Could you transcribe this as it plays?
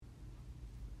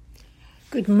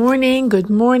Good morning. Good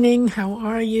morning. How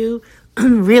are you?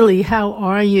 Really, how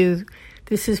are you?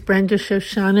 This is Brenda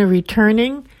Shoshana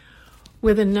returning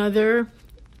with another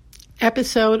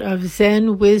episode of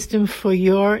Zen Wisdom for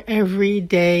your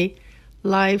everyday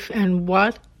life. And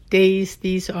what days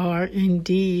these are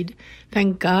indeed.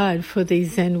 Thank God for the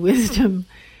Zen wisdom,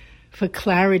 for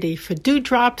clarity, for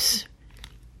dewdrops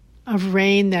of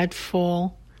rain that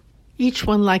fall, each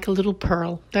one like a little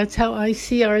pearl. That's how I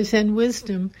see our Zen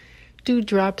wisdom.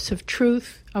 Dewdrops of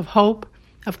truth, of hope,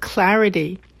 of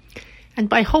clarity. And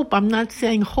by hope, I'm not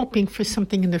saying hoping for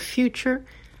something in the future,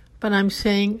 but I'm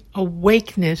saying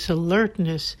awakeness,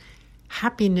 alertness,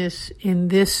 happiness in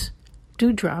this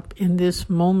dewdrop, in this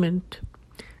moment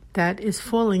that is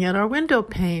falling at our window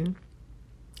pane.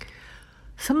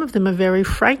 Some of them are very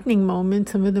frightening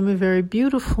moments, some of them are very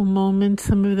beautiful moments,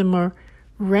 some of them are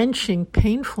wrenching,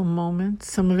 painful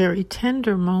moments, some are very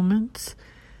tender moments.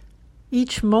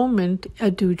 Each moment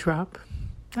a dewdrop.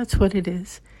 That's what it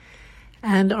is.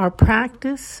 And our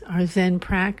practice, our Zen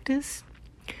practice,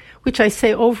 which I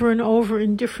say over and over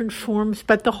in different forms,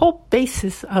 but the whole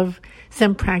basis of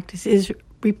Zen practice is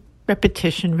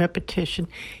repetition,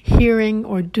 hearing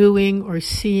or doing or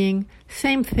seeing,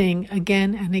 same thing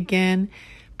again and again,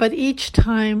 but each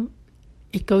time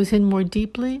it goes in more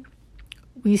deeply,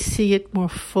 we see it more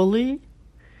fully,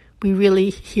 we really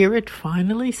hear it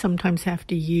finally, sometimes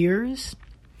after years.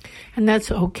 And that's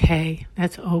okay.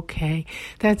 That's okay.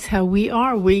 That's how we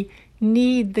are. We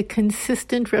need the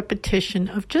consistent repetition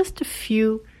of just a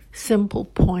few simple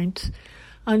points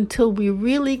until we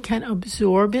really can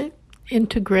absorb it,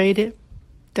 integrate it,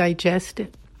 digest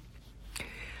it.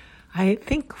 I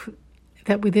think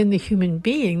that within the human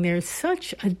being, there's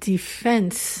such a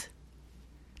defense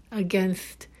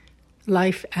against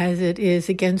life as it is,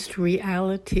 against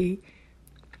reality,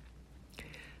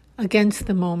 against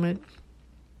the moment.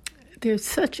 There's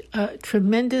such a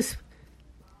tremendous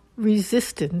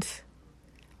resistance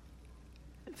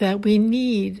that we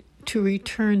need to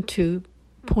return to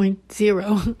point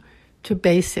zero, to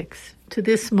basics, to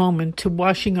this moment, to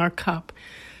washing our cup,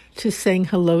 to saying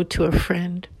hello to a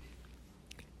friend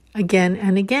again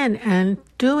and again, and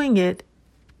doing it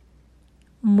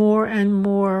more and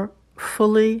more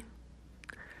fully,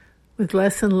 with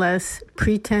less and less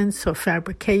pretense or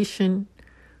fabrication,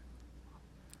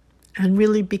 and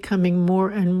really becoming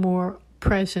more and more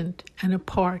present and a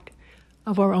part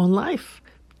of our own life,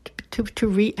 to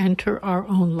re-enter our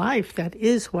own life. That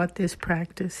is what this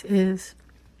practice is.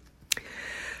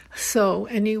 So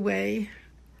anyway,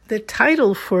 the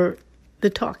title for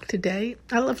the talk today,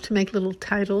 I love to make little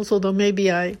titles, although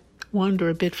maybe I wander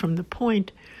a bit from the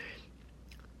point.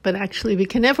 But actually, we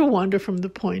can never wander from the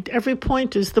point. Every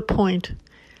point is the point.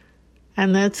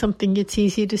 And that's something it's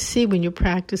easy to see when you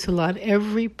practice a lot.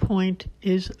 Every point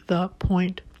is the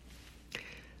point.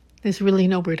 There's really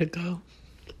nowhere to go.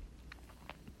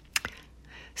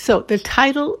 So the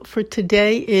title for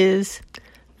today is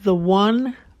The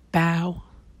One Bow.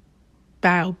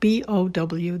 Bow,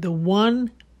 B-O-W, The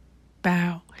One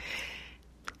Bow.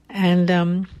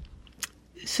 And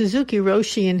Suzuki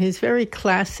Roshi, in his very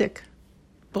classic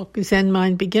book, Zen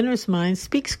Mind, Beginner's Mind,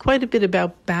 speaks quite a bit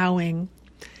about bowing.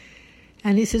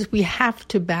 And he says we have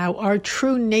to bow. Our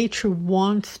true nature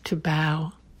wants to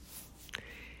bow.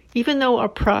 Even though our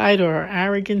pride or our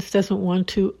arrogance doesn't want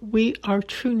to, our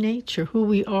true nature, who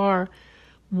we are,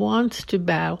 wants to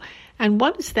bow. And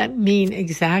what does that mean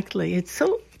exactly? It's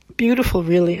so beautiful,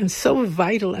 really, and so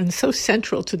vital and so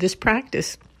central to this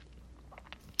practice.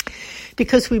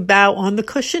 Because we bow on the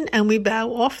cushion and we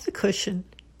bow off the cushion.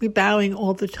 We're bowing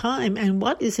all the time. And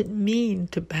what does it mean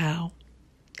to bow?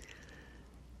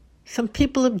 Some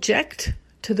people object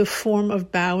to the form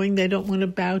of bowing. They don't want to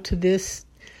bow to this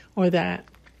or that.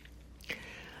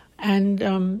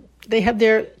 And they have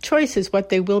their choices, what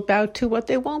they will bow to, what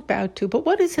they won't bow to. But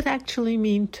what does it actually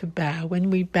mean to bow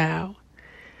when we bow?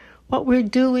 What we're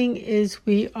doing is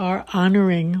we are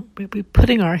honoring, we're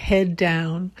putting our head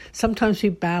down. Sometimes we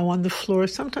bow on the floor.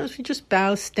 Sometimes we just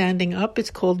bow standing up.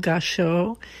 It's called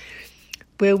Gassho,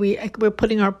 where we're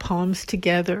putting our palms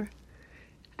together.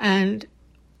 And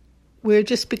we're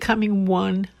just becoming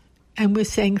one. And we're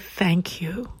saying thank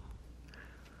you.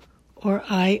 Or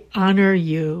I honor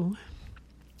you.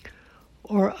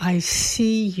 Or I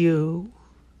see you.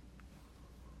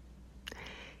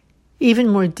 Even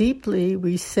more deeply,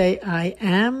 we say, I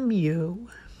am you.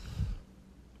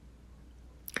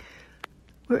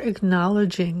 We're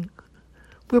acknowledging,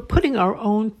 we're putting our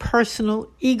own personal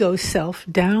ego self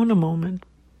down a moment,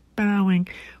 bowing.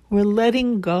 We're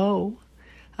letting go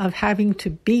of having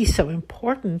to be so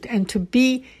important and to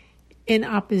be in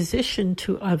opposition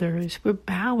to others. We're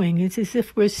bowing. It's as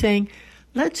if we're saying,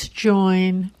 let's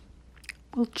join.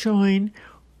 We'll join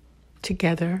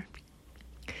together.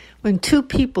 When two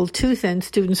people, two Zen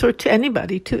students, or to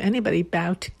anybody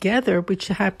bow together, which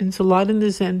happens a lot in the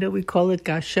Zendo, we call it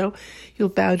Gassho. You'll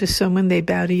bow to someone, they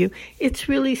bow to you. It's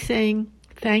really saying,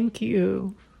 thank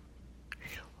you,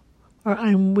 or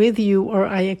I'm with you, or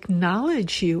I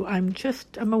acknowledge you. I'm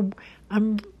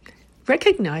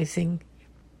recognizing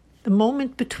the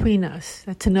moment between us.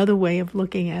 That's another way of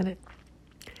looking at it.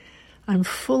 I'm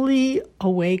fully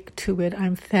awake to it.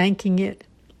 I'm thanking it.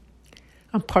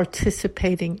 I'm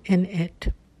participating in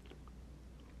it.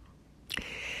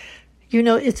 You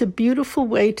know, it's a beautiful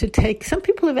way to take. Some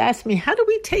people have asked me, how do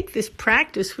we take this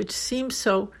practice, which seems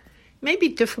so maybe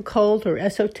difficult or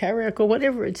esoteric or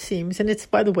whatever it seems? And it's,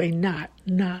 by the way, not.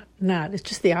 It's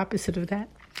just the opposite of that.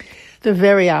 The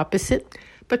very opposite.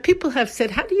 But people have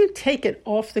said, how do you take it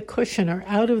off the cushion or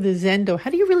out of the Zendo?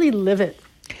 How do you really live it?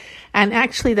 And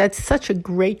actually, that's such a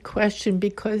great question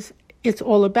because it's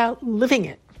all about living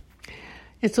it.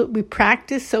 It's what we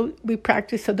practice so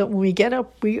that when we get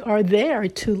up, we are there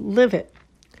to live it.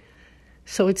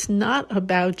 So it's not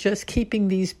about just keeping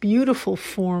these beautiful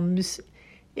forms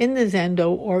in the Zendo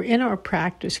or in our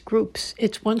practice groups.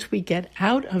 It's once we get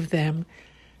out of them,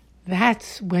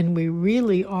 that's when we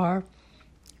really are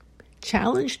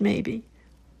challenged maybe,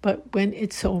 but when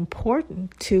it's so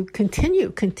important to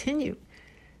continue.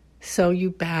 So you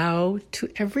bow to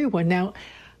everyone. Now,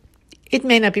 it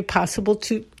may not be possible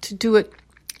to do it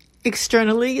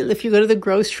externally. If you go to the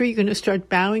grocery, you're going to start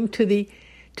bowing to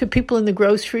people in the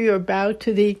grocery, or bow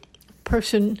to the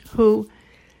person who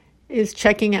is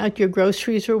checking out your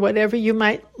groceries or whatever. You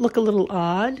might look a little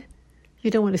odd. You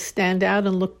don't want to stand out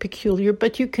and look peculiar,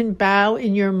 but you can bow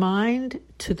in your mind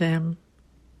to them.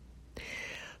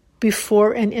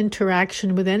 Before an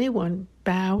interaction with anyone,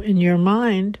 bow in your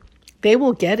mind. They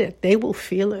will get it. They will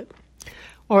feel it.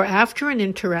 Or after an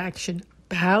interaction,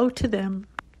 bow to them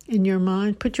in your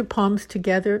mind. Put your palms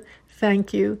together.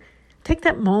 Thank you. Take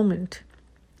that moment.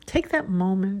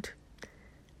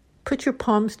 Put your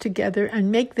palms together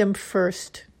and make them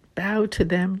first. Bow to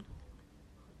them.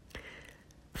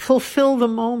 Fulfill the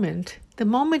moment. The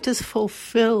moment is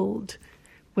fulfilled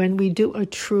when we do a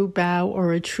true bow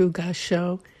or a true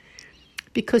Gassho,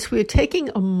 because we're taking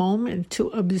a moment to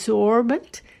absorb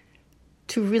it,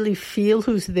 to really feel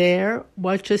who's there,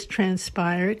 what just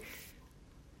transpired,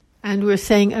 and we're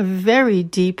saying a very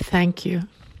deep thank you.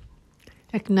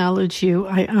 Acknowledge you,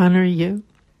 I honor you.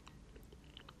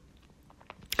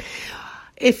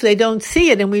 If they don't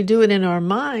see it and we do it in our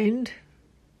mind,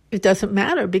 it doesn't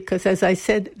matter because, as I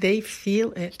said, they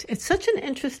feel it. It's such an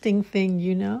interesting thing,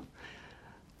 you know.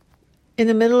 In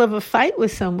the middle of a fight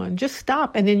with someone, just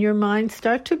stop and in your mind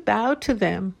start to bow to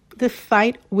them. The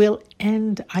fight will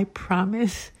end, I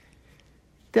promise.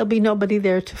 There'll be nobody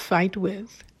there to fight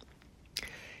with.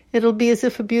 It'll be as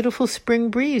if a beautiful spring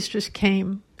breeze just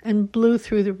came and blew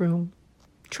through the room.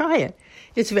 Try it.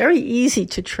 It's very easy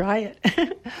to try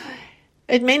it.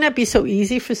 It may not be so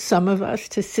easy for some of us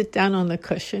to sit down on the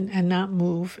cushion and not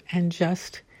move and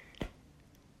just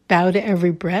bow to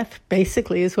every breath,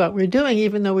 basically, is what we're doing,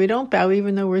 even though we don't bow,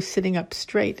 even though we're sitting up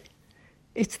straight.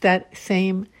 It's that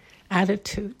same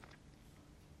attitude.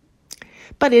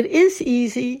 But it is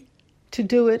easy to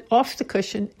do it off the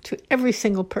cushion to every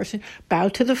single person. Bow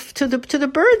to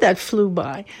the bird that flew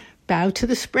by. Bow to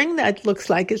the spring that looks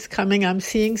like it's coming. I'm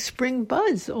seeing spring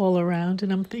buds all around,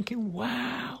 and I'm thinking,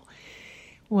 wow.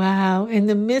 In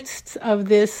the midst of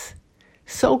this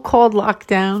so-called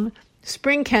lockdown,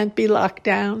 spring can't be locked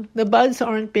down. The buds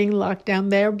aren't being locked down.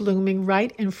 They're blooming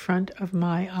right in front of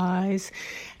my eyes.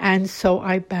 And so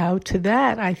I bow to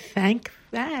that. I thank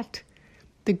that.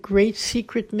 The great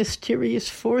secret mysterious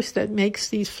force that makes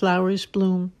these flowers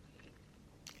bloom.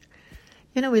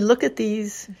 You know, we look at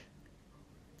these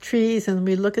trees and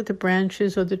we look at the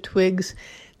branches or the twigs.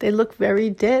 They look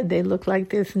very dead. They look like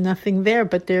there's nothing there.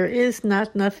 But there is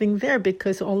nothing there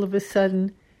because all of a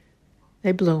sudden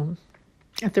they bloom.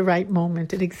 At the right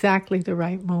moment, at exactly the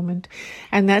right moment.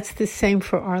 And that's the same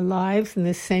for our lives and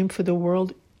the same for the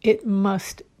world. It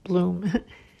must bloom,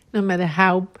 no matter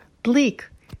how bleak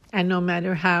and no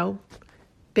matter how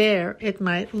bare it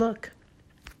might look.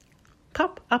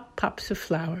 Pop up pops a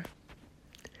flower.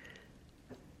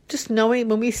 Just knowing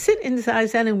when we sit in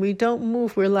Zazen and we don't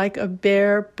move, we're like a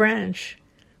bare branch.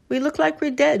 We look like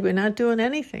we're dead. We're not doing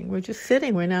anything. We're just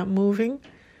sitting. We're not moving.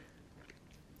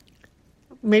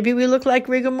 Maybe we look like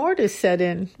rigor mortis set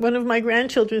in. One of my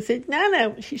grandchildren said,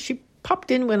 Nana, she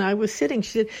popped in when I was sitting.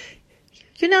 She said,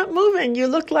 You're not moving. You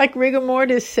look like rigor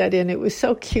mortis set in. It was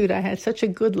so cute. I had such a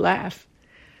good laugh.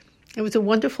 It was a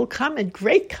wonderful comment,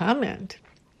 great comment.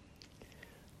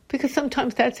 Because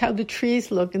sometimes that's how the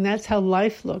trees look, and that's how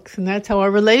life looks, and that's how our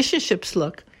relationships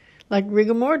look. Like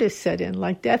rigor mortis set in,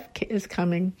 like death is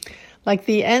coming, like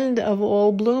the end of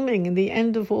all blooming and the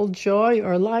end of all joy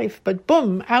or life. But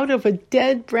boom, out of a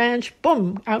dead branch,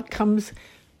 boom, out comes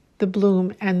the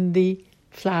bloom and the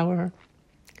flower.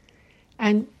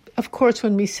 And of course,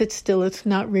 when we sit still, it's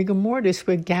not rigor mortis.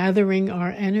 We're gathering our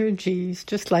energies,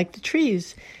 just like the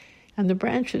trees and the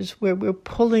branches, where we're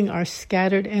pulling our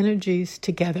scattered energies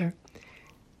together.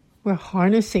 We're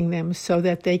harnessing them so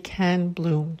that they can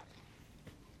bloom.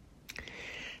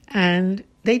 And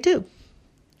they do.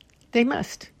 They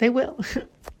must. They will.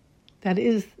 That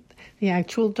is the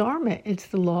actual Dharma. It's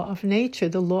the law of nature,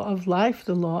 the law of life,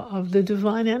 the law of the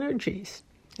divine energies.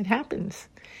 It happens.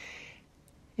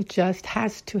 It just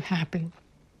has to happen.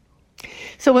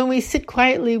 So when we sit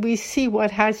quietly, we see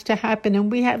what has to happen, and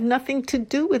we have nothing to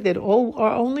do with it.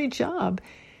 Our only job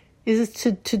is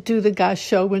to do the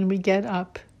gasho when we get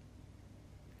up,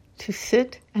 to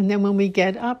sit, and then when we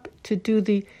get up, to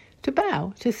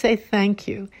bow, to say thank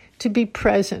you, to be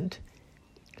present,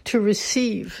 to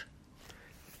receive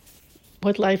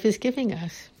what life is giving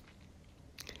us.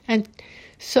 And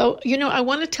so, I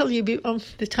want to tell you,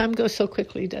 the time goes so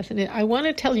quickly, doesn't it? I want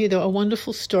to tell you, though, a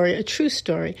wonderful story, a true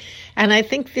story. And I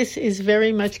think this is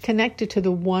very much connected to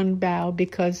the one bow,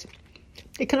 because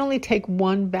it can only take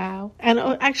one bow. And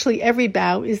actually, every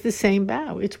bow is the same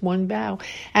bow. It's one bow.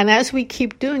 And as we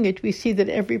keep doing it, we see that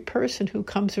every person who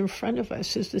comes in front of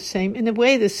us is the same, in a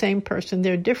way, the same person.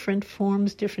 They're different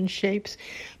forms, different shapes,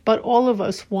 but all of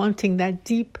us wanting that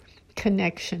deep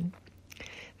connection,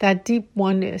 that deep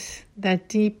oneness, that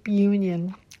deep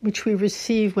union, which we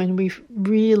receive when we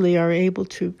really are able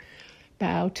to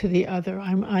bow to the other.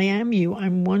 I am you.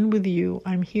 I'm one with you.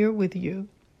 I'm here with you.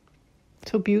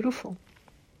 So beautiful.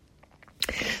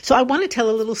 So I want to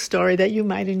tell a little story that you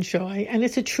might enjoy, and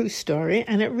it's a true story,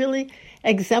 and it really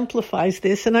exemplifies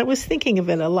this. And I was thinking of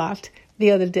it a lot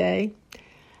the other day.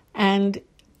 And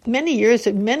many years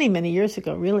ago,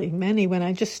 when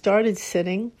I just started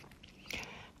sitting,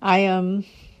 I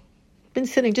been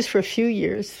sitting just for a few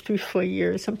years, 3-4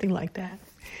 years, something like that.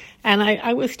 And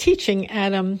I was teaching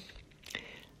at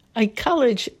a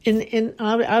college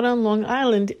out on Long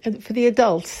Island for the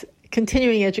adults,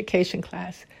 continuing education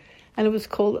class. And it was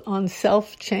called On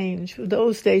Self-Change.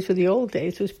 Those days were the old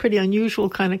days. It was a pretty unusual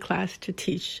kind of class to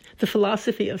teach. The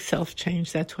philosophy of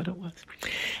self-change, that's what it was.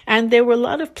 And there were a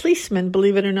lot of policemen,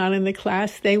 believe it or not, in the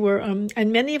class. They were,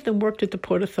 and many of them worked at the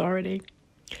Port Authority.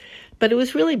 But it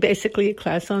was really basically a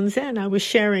class on Zen. I was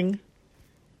sharing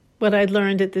what I'd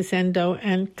learned at the Zendo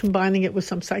and combining it with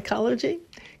some psychology,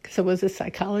 because I was a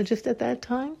psychologist at that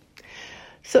time.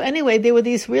 So anyway, there were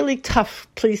these really tough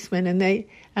policemen,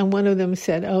 and one of them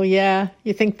said, "Oh yeah,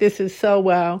 you think this is so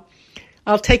well?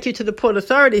 I'll take you to the Port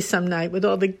Authority some night with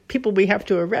all the people we have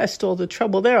to arrest, all the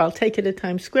trouble there. I'll take you to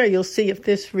Times Square. You'll see if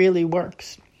this really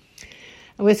works."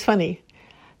 It was funny.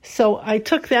 So I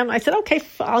took them. I said, "Okay,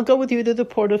 I'll go with you to the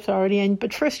Port Authority,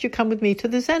 but first you come with me to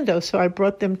the Zendo." So I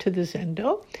brought them to the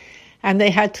Zendo, and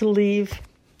they had to leave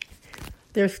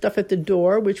their stuff at the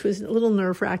door, which was a little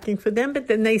nerve-wracking for them. But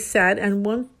then they sat,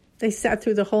 they sat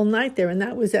through the whole night there, and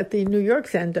that was at the New York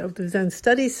Zendo, the Zen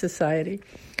Studies Society.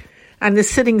 And the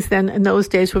sittings then in those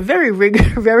days were very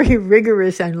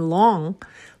rigorous and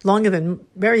longer than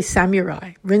very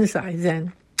samurai, Rinzai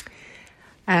Zen.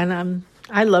 And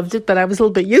I loved it, but I was a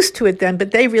little bit used to it then,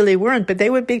 but they really weren't. But they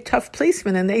were big, tough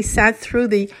policemen, and they sat through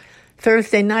the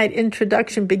Thursday night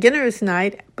introduction beginner's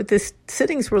night, but the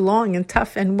sittings were long and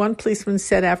tough. And one policeman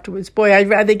said afterwards, "Boy, I'd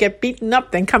rather get beaten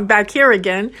up than come back here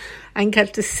again and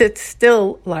get to sit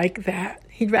still like that."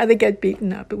 He'd rather get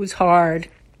beaten up. It was hard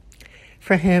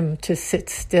for him to sit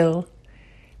still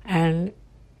and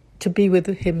to be with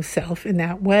himself in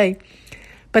that way.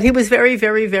 But he was very,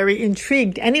 very, very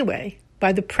intrigued anyway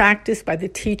by the practice, by the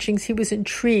teachings. He was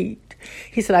intrigued.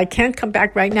 He said, "I can't come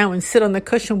back right now and sit on the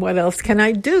cushion. What else can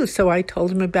I do?" So I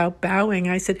told him about bowing.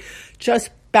 I said,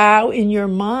 "Just bow in your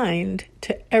mind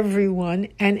to everyone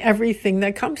and everything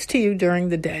that comes to you during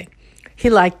the day."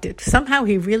 He liked it. Somehow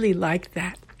he really liked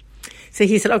that. So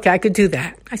he said, "Okay, I could do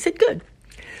that." I said, "Good."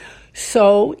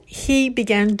 So he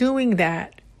began doing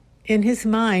that in his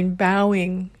mind,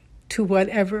 bowing to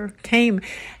whatever came.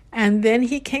 And then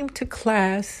he came to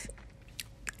class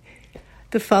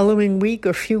the following week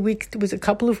or few weeks. It was a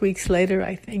couple of weeks later,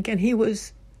 I think. And he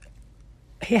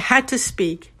had to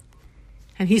speak.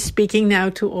 And he's speaking now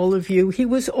to all of you. He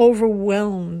was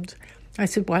overwhelmed. I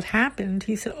said, "What happened?"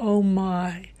 He said, "Oh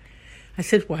my, I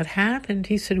said, what happened?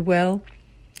 He said, well,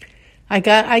 I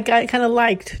got kind of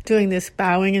liked doing this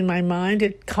bowing in my mind.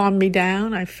 It calmed me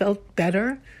down. I felt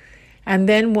better. And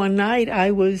then one night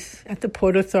I was at the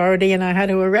Port Authority and I had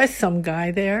to arrest some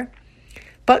guy there.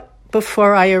 But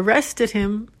before I arrested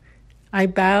him, I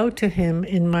bowed to him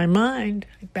in my mind.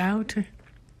 I bowed to him.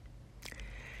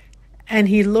 And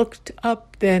he looked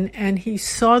up then and he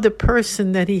saw the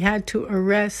person that he had to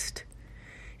arrest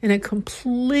in a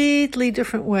completely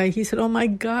different way. He said, oh my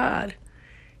God.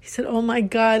 He said, oh my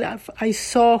God, I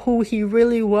saw who he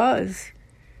really was.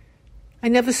 I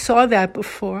never saw that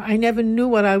before. I never knew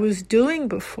what I was doing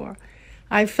before.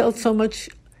 I felt so much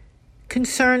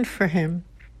concern for him.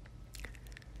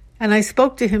 And I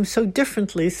spoke to him so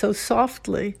differently, so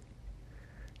softly.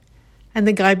 And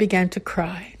the guy began to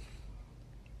cry.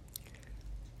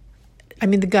 I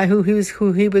mean, the guy who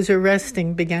he was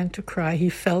arresting began to cry. He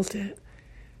felt it.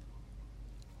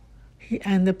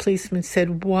 And the policeman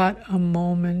said, what a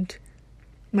moment.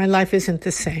 My life isn't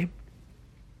the same.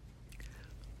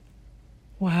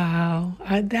 Wow,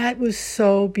 that was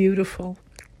so beautiful.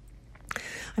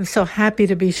 I'm so happy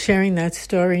to be sharing that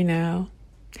story now.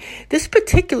 This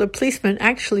particular policeman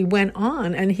actually went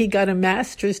on and he got a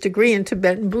master's degree in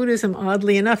Tibetan Buddhism,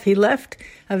 oddly enough. He left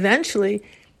eventually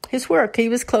his work. He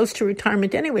was close to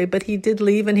retirement anyway, but he did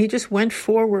leave and he just went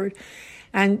forward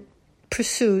and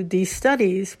pursued these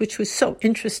studies, which was so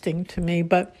interesting to me.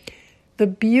 But the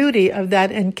beauty of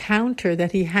that encounter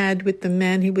that he had with the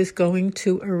man he was going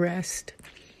to arrest.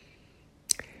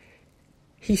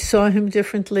 He saw him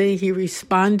differently, he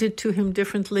responded to him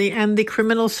differently, and the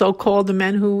criminal, so-called, the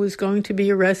man who was going to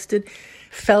be arrested,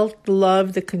 felt the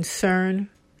love, the concern.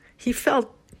 He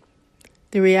felt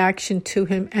the reaction to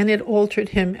him, and it altered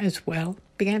him as well.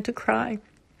 Began to cry.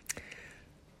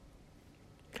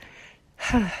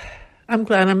 I'm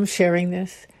glad I'm sharing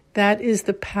this. That is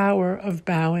the power of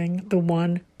bowing, the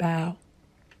one bow.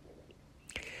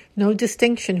 No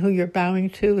distinction who you're bowing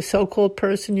to, a so-called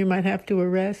person you might have to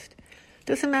arrest.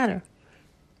 Doesn't matter.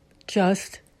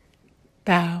 Just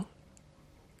bow.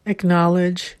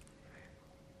 Acknowledge.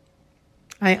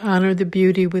 I honor the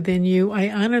beauty within you.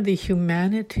 I honor the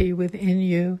humanity within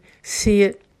you. See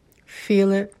it.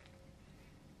 Feel it.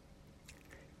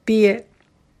 Be it.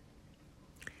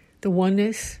 The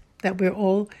oneness that we're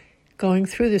all going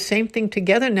through. The same thing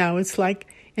together now. It's like,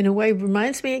 in a way,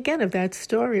 reminds me again of that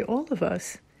story. All of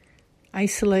us.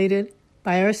 Isolated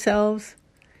by ourselves.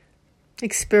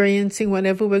 Experiencing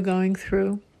whatever we're going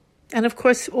through. And of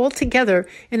course, all together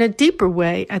in a deeper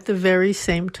way at the very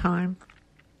same time.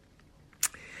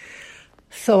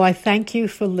 So I thank you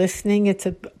for listening. It's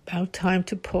about time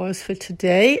to pause for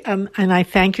today. And I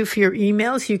thank you for your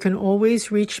emails. You can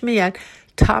always reach me at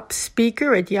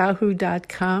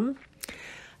topspeaker@yahoo.com.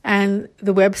 And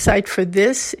the website for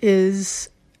this is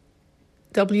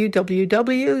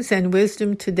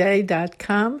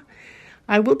www.zenwisdomtoday.com.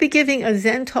 I will be giving a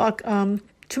Zen talk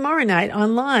tomorrow night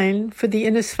online for the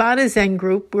Innisfada Zen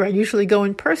group, where I usually go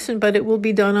in person, but it will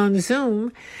be done on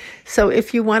Zoom. So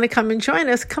if you want to come and join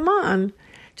us, come on.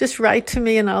 Just write to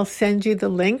me and I'll send you the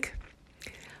link.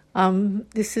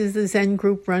 This is the Zen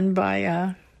group run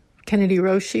by Kennedy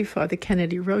Roshi, Father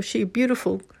Kennedy Roshi.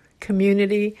 Beautiful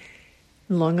community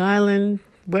in Long Island,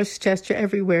 Westchester,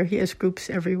 everywhere. He has groups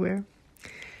everywhere.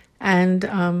 And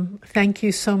thank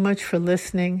you so much for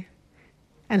listening.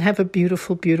 And have a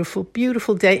beautiful, beautiful,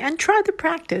 beautiful day. And try the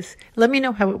practice. Let me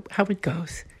know how it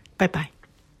goes. Bye-bye.